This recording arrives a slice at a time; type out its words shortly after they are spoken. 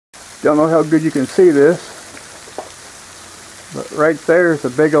Don't know how good you can see this, but right there is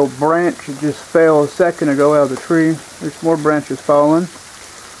a big old branch that just fell a second ago out of the tree. There's more branches falling.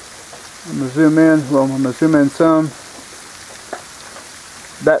 I'm going to zoom in. Well, I'm going to zoom in some.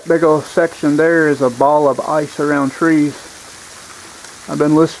 That big old section there is a ball of ice around trees. I've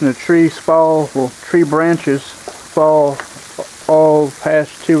been listening to trees fall, well, tree branches fall all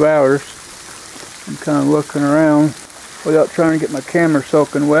past 2 hours. I'm kind of looking around without trying to get my camera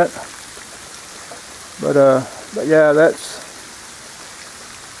soaking wet. But yeah,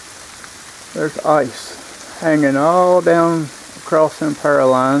 there's ice hanging all down across them power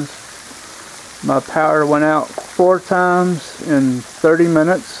lines. My power went out 4 times in 30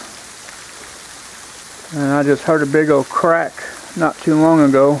 minutes. And I just heard a big old crack not too long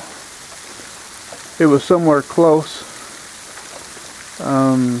ago. It was somewhere close.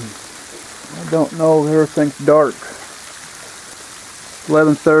 I don't know, everything's dark.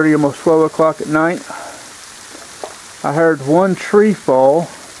 11:30, almost 12 o'clock at night. I heard one tree fall,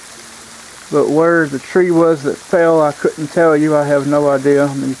 but where the tree was that fell, I couldn't tell you. I have no idea.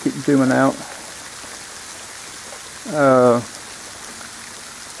 I'm going to keep zooming out.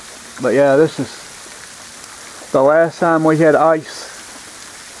 But yeah, this is the last time we had ice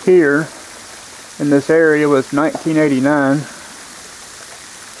here in this area was 1989.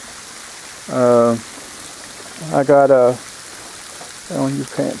 I got well, you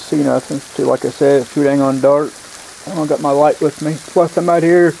can't see nothing. It's too, like I said, it's too dang on dark. I don't got my light with me. Plus I'm out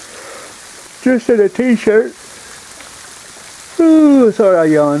here just in a t-shirt. Ooh, sorry I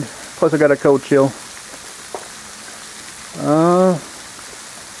yawned. Plus I got a cold chill.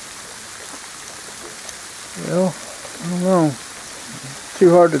 Well, I don't know. It's too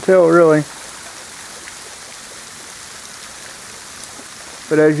hard to tell, really.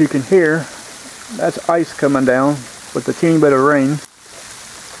 But as you can hear, that's ice coming down with a teeny bit of rain.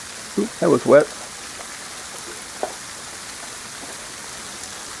 Oop, that was wet.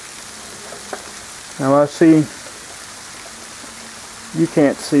 Now I see, you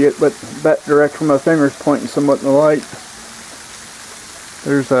can't see it, but that direction my finger's pointing somewhat in the light.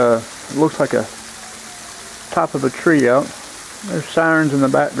 There's it looks like a top of a tree out. There's sirens in the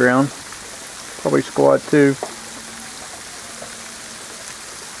background. Probably squad 2.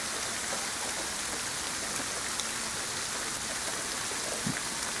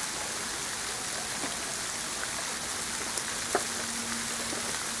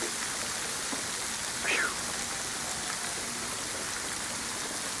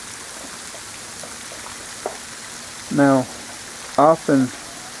 Now, often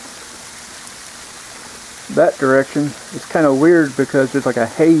that direction is kind of weird because there's like a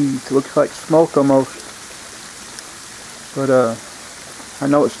haze. It looks like smoke almost. But I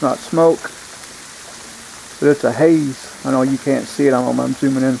know it's not smoke, but it's a haze. I know you can't see it. I'm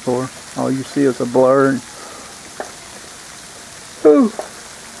zooming in for. All you see is a blur. And, ooh.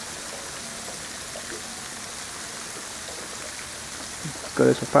 Good,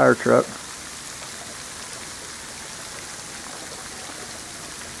 it's a fire truck.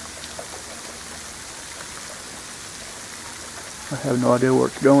 I have no idea where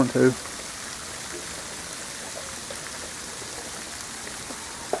it's going to.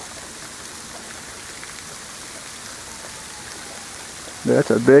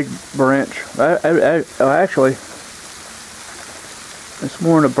 That's a big branch. Actually, it's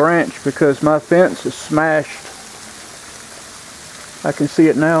more than a branch because my fence is smashed. I can see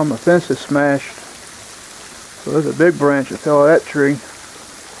it now. My fence is smashed. So there's a big branch that fell out of that tree.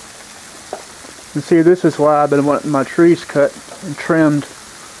 And see, this is why I've been wanting my trees cut and trimmed,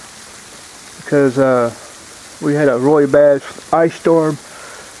 because we had a really bad ice storm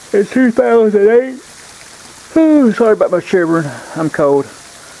in 2008. Ooh, sorry about my shivering. I'm cold.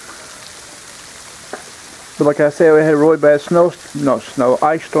 But like I said, we had a really bad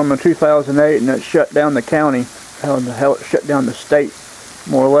ice storm in 2008, and it shut down the county. Hell, it shut down the state,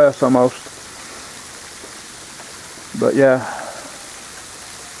 more or less, almost. But yeah,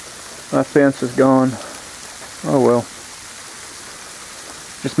 my fence is gone. Oh well.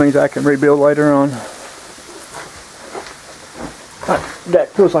 Just means I can rebuild later on. That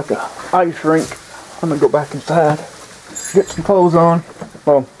feels like a ice rink. I'm gonna go back inside, get some clothes on.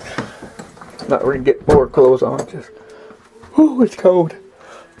 Well, not really get more clothes on. Just, ooh, it's cold.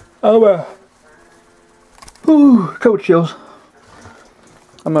 Oh, ooh, cold chills.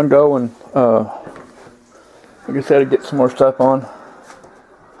 I'm gonna go and, like I said, get some more stuff on.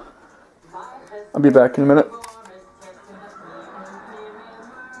 I'll be back in a minute.